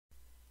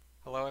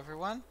Hello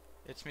everyone,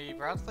 it's me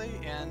Bradley,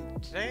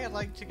 and today I'd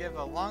like to give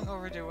a long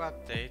overdue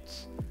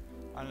update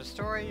on a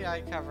story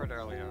I covered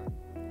earlier.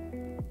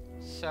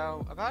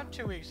 So, about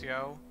 2 weeks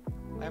ago,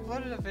 I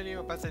uploaded a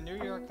video about the New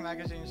York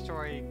Magazine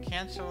story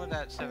Cancelled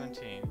at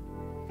 17.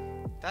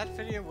 That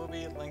video will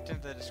be linked in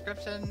the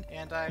description,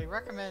 and I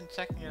recommend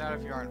checking it out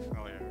if you aren't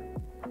familiar.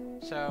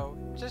 So,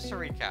 just to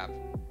recap,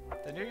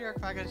 the New York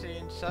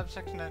Magazine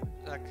subsection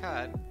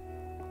Cut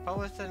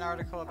published an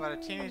article about a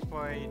teenage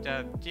boy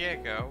dubbed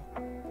Diego,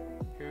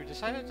 who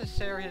decided to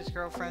share his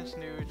girlfriend's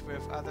nudes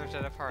with others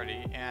at a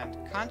party, and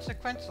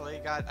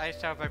consequently got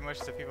iced out by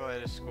most of the people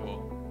at his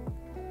school.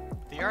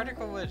 The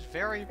article was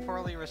very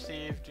poorly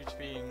received due to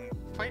being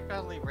quite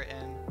badly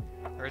written,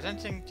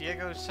 presenting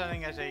Diego's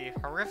stunning as a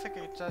horrific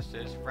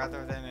injustice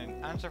rather than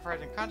an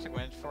unsurprising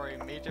consequence for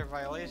a major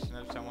violation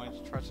of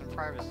someone's trust and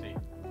privacy.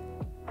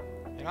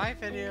 In my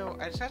video,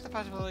 I discussed the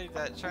possibility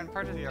that certain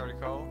parts of the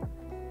article,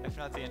 if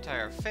not the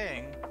entire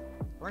thing,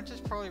 weren't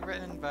just poorly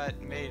written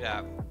but made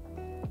up.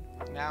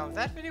 Now,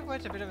 that video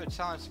was a bit of a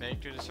challenge to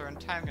make due to certain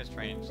time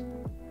constraints.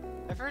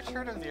 I first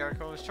heard of the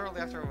article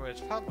shortly after it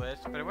was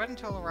published, but it wasn't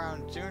until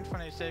around June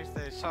 26th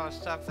that I saw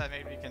stuff that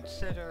made me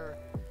consider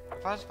the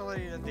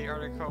possibility that the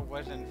article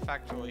wasn't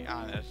factually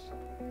honest.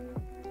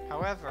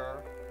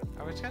 However,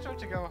 I was scheduled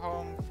to go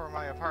home from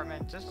my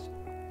apartment just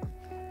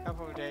a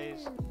couple of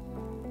days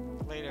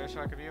later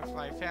so I could be with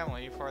my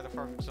family for the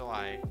 4th of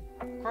July.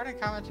 Recording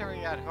commentary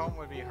at home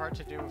would be hard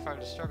to do without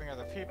disturbing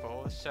other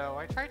people, so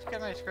I tried to get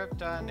my script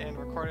done and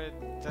recorded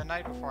the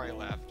night before I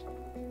left.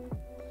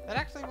 That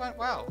actually went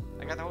well.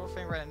 I got the whole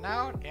thing written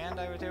out, and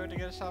I was able to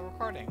get a solid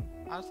recording.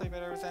 Honestly,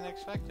 better than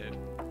expected.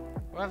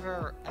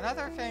 However,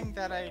 another thing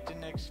that I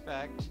didn't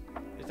expect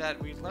is that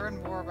we'd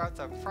learn more about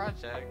the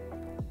project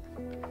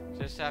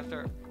just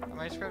after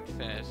my script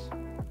finished.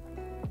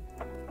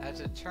 As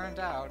it turned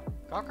out,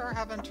 Gawker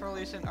happened to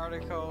release an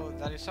article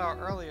that I saw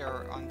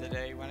earlier on the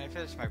day when I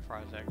finished my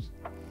project.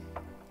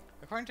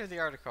 According to the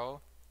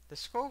article, the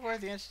school where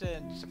the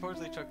incident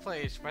supposedly took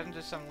place wasn't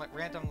just some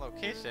random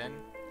location,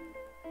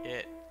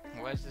 it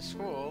was the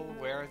school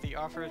where the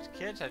author's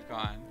kids had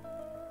gone.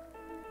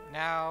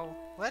 Now,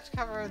 let's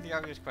cover the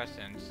obvious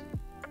questions.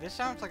 This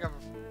sounds like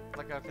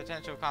a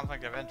potential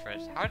conflict of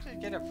interest. How did it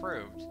get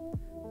approved?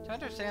 To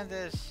understand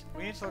this,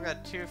 we need to look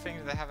at two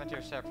things that happened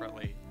here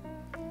separately.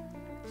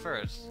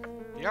 First,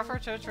 the author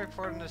chose to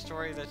report in the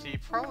story that she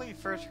probably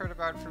first heard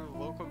about through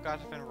local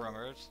gossip and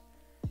rumors,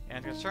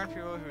 and concerned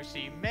people who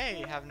she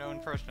may have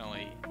known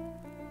personally.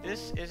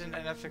 This isn't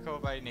unethical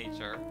by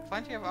nature.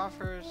 Plenty of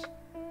authors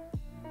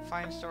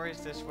find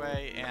stories this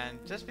way, and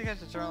just because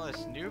the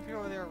journalists knew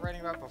people they were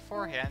writing about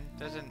beforehand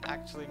doesn't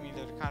actually mean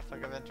there's a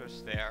conflict of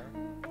interest there.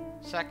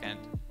 Second,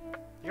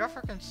 the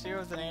author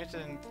conceals the names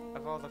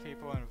of all the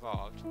people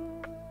involved.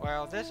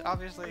 While this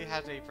obviously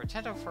has a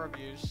potential for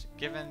abuse,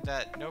 given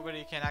that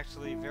nobody can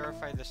actually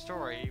verify the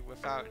story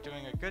without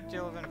doing a good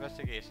deal of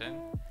investigation,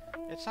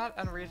 it's not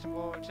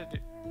unreasonable to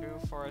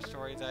do for a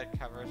story that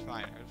covers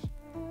minors.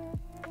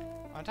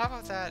 On top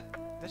of that,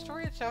 the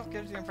story itself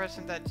gives the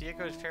impression that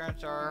Diego's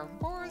parents are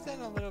more than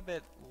a little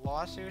bit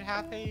lawsuit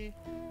happy,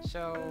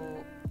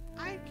 so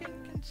I can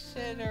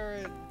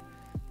consider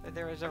that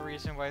there is a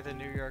reason why the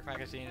New York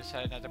Magazine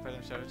decided not to put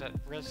themselves at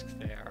risk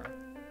there.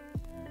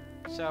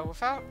 So,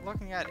 without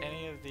looking at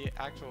any of the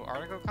actual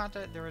article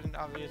content, there is an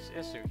obvious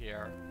issue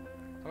here.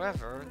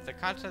 However, the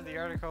content of the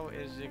article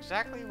is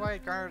exactly why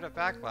it garnered a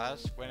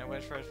backlash when it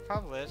was first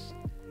published,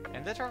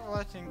 and this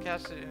revelation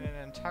casts it in an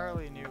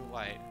entirely new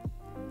light.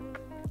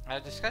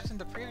 As discussed in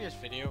the previous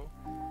video,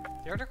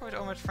 the article was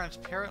almost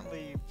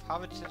transparently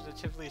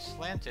positively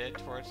slanted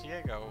towards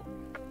Diego,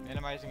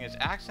 minimizing his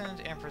actions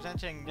and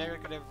presenting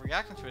negative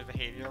reactions to his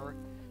behavior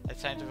as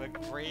signs of a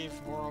grave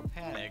moral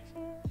panic.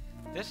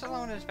 This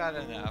alone is bad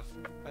enough,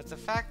 but the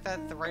fact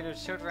that the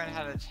writer's children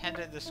had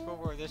attended the school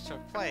where this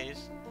took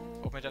place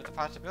opened up the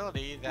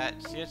possibility that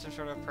she had some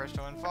sort of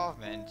personal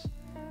involvement,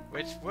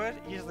 which would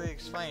easily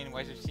explain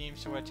why she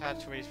seems so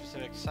attached to a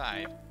specific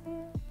side.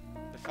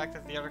 The fact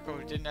that the article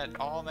didn't at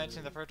all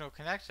mention the personal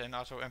connection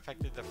also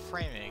affected the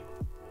framing.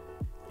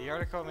 The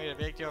article made a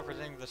big deal of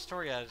presenting the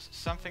story as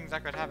something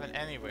that could happen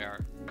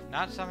anywhere,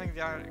 not something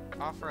the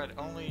author had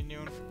only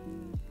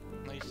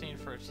seen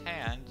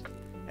firsthand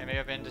and may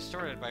have been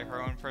distorted by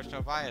her own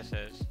personal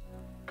biases.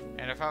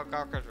 And without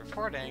Gawker's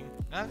reporting,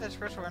 none of this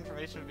crucial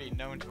information would be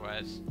known to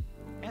us.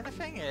 And the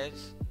thing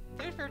is,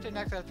 the newspaper didn't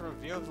actually have to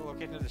reveal the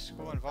location of the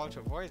school involved to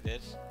avoid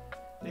this.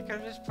 They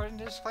could have just put in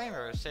a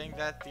disclaimer saying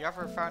that the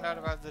author found out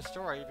about the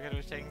story because it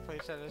was taking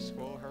place at a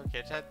school her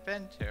kids had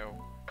been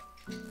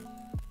to.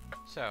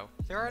 So,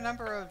 there are a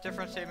number of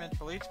different statements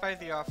released by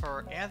the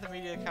author and the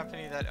media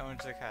company that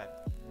owns the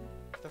cut.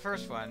 The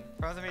first one,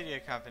 from the media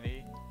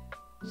company,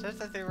 says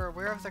that they were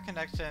aware of the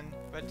connection,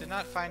 but did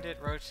not find it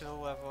rose to the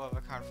level of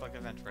a conflict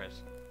of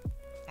interest.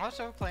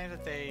 Also claimed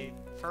that they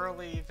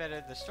thoroughly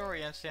vetted the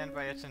story and stand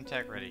by its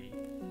integrity.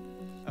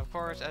 Of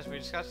course, as we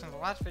discussed in the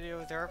last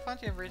video, there are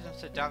plenty of reasons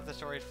to doubt the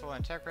story's full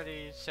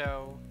integrity,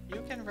 so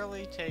you can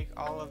really take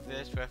all of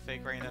this with a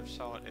grain of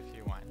salt if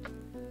you want.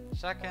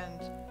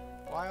 Second,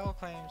 Weil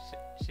claims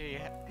she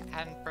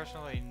hadn't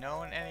personally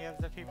known any of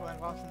the people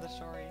involved in the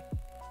story,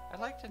 I'd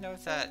like to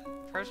note that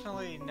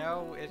personally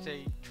know is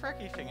a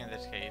tricky thing in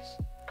this case.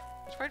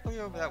 It's quite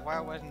believable that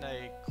Weil wasn't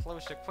a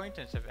close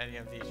acquaintance of any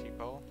of these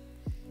people.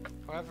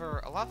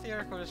 However, a lot of the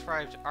article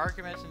describes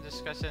arguments and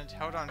discussions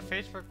held on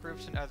Facebook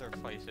groups and other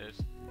places.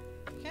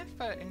 I can't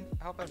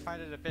help but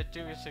find it a bit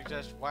dubious to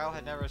suggest Weil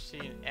had never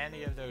seen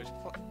any of those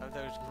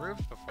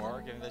groups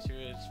before, given that she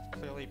was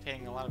clearly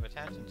paying a lot of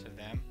attention to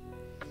them.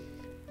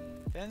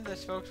 Then the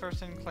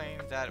spokesperson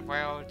claimed that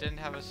Weil didn't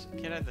have a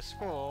kid at the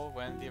school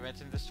when the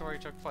events in the story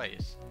took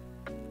place.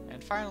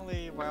 And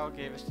finally, Weil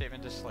gave a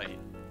statement to Slate.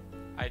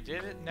 I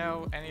didn't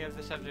know any of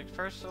the subjects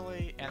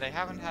personally, and I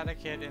haven't had a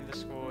kid in the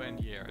school in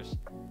years.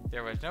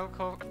 There was no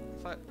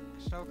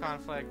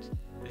conflict.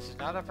 This is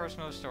not a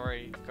personal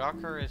story.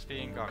 Gawker is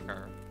being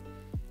Gawker.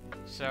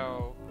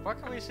 So,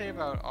 what can we say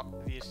about all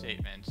these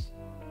statements?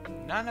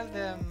 None of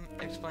them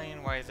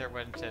explain why there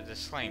wasn't a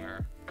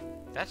disclaimer.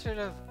 That should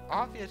have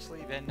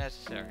obviously been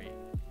necessary.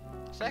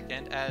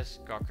 Second, as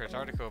Gawker's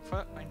article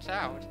points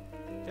out,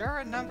 there are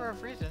a number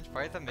of reasons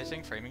why the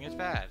missing framing is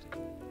bad.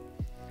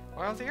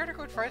 While the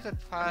article tries to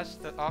pass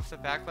off the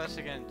backlash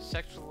against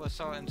sexual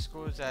assault in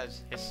schools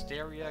as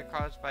hysteria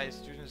caused by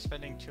students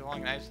spending too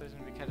long in isolation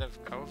because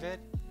of COVID,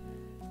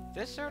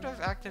 this sort of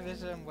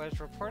activism was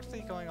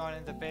reportedly going on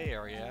in the Bay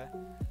Area,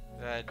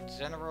 the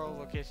general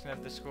location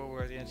of the school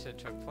where the incident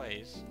took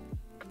place,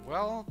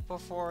 well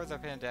before the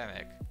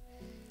pandemic.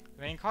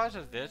 The main cause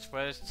of this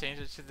was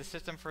changes to the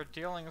system for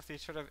dealing with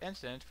these sort of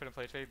incidents put in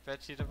place by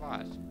Betsy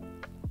DeVos,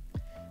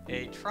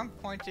 a Trump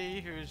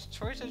appointee whose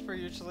choices were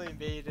usually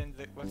made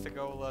with the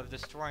goal of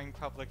destroying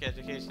public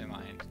education in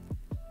mind.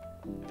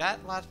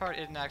 That last part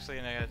isn't actually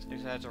an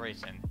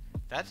exaggeration.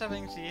 That's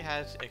something she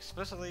has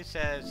explicitly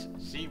says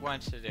she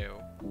wants to do.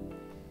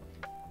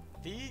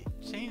 The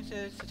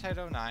changes to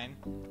Title IX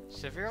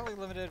severely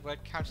limited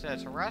what counts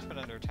as harassment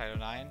under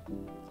Title IX,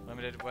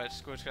 limited what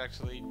schools could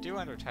actually do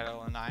under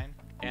Title IX,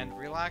 and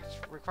relaxed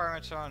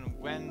requirements on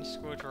when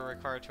schools were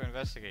required to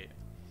investigate.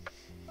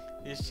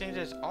 These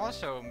changes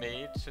also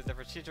made so the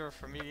procedure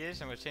for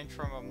mediation was changed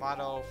from a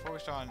model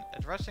focused on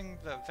addressing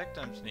the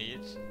victim's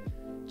needs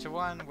to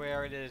one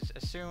where it is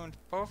assumed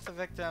both the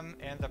victim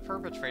and the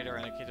perpetrator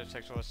in a case of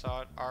sexual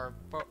assault are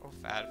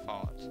both at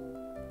fault.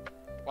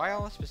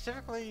 Weil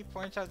specifically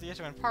points out the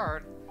issue in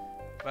part,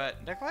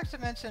 but neglects to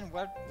mention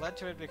what led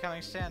to it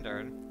becoming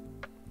standard.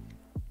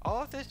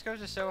 All of this goes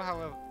to show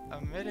how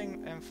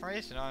omitting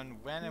information on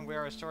when and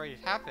where a story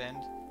happened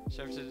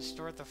serves to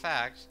distort the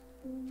facts,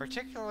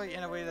 particularly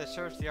in a way that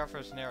serves the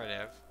author's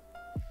narrative.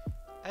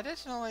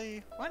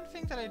 Additionally, one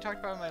thing that I talked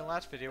about in my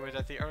last video was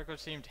that the article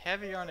seemed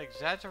heavy on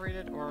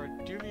exaggerated or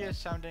dubious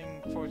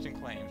sounding quotes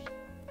and claims.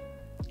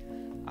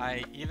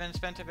 I even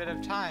spent a bit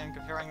of time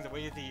comparing the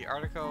way the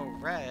article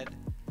read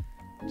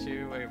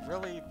to a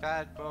really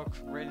bad book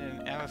written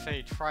in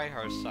MFA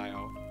tryhard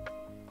style.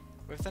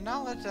 With the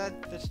knowledge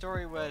that the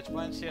story was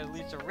one she had at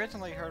least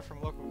originally heard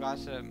from local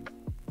gossip,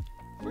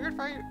 weird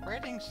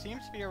writing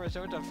seems to be a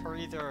result of her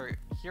either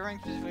hearing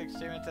specific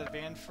statements at the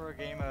end for a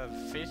game of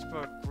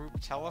Facebook group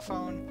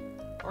telephone,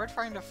 or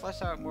trying to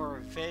flesh out more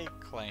vague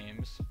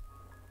claims.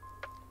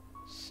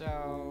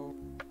 So,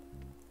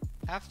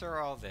 after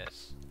all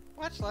this,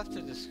 what's left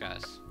to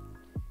discuss?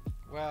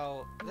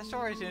 Well, the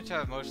story seems to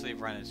have mostly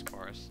run its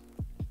course.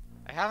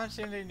 I haven't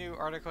seen any new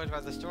articles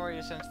about the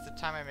story since the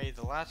time I made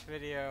the last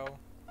video.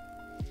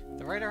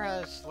 The writer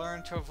has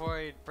learned to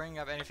avoid bringing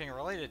up anything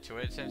related to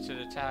it since it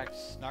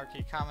attacks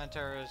snarky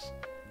commenters.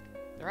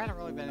 There hasn't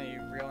really been any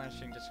real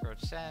interesting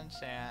discourse since,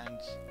 and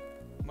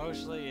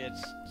mostly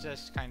it's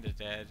just kinda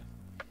dead.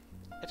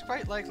 It's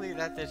quite likely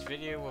that this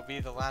video will be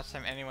the last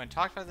time anyone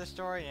talks about this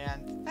story,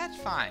 and that's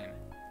fine.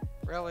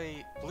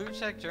 Really, blue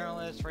check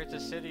journalist writes a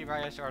city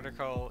bias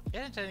article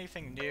isn't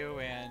anything new,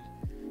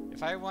 and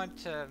if I want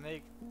to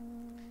make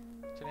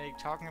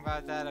talking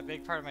about that a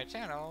big part of my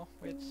channel,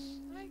 which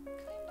I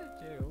kinda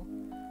do,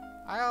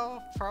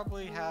 I'll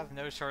probably have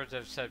no shortage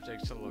of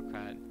subjects to look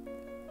at.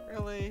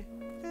 Really,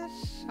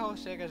 this whole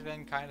shit has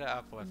been kinda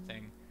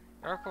uplifting.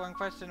 The article in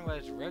question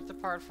was ripped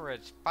apart for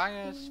its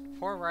bias,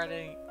 poor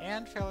writing,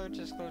 and failure to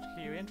disclose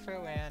key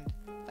info, and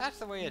that's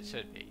the way it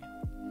should be.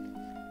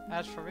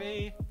 As for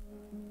me,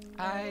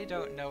 I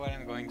don't know what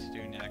I'm going to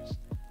do next.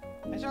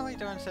 I certainly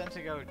don't intend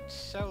to go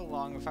so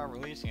long without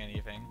releasing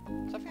anything.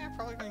 Something I'm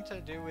probably going to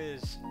do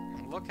is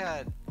look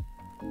at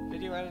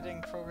video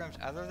editing programs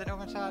other than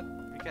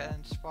OpenShot,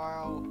 because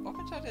while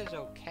OpenShot is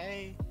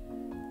okay,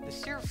 the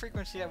sheer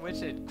frequency at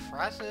which it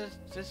crashes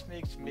just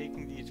makes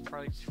making these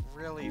products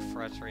really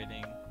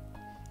frustrating.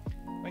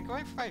 When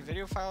going through my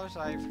video files,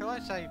 I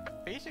realized I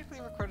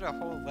basically recorded a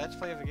whole Let's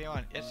Play of a game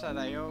on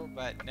itch.io,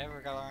 but never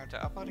got around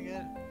to uploading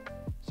it,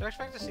 so I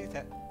expect to see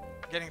that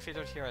getting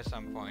featured here at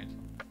some point.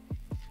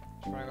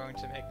 What I'm going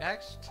to make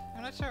next?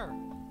 I'm not sure.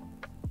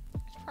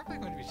 It's probably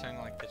going to be something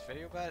like this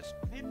video, but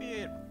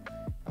maybe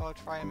I'll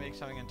try and make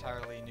something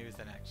entirely new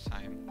the next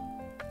time.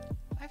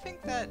 I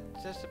think that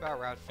just about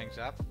wraps things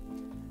up.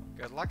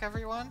 Good luck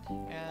everyone,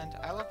 and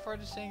I look forward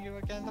to seeing you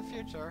again in the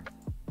future.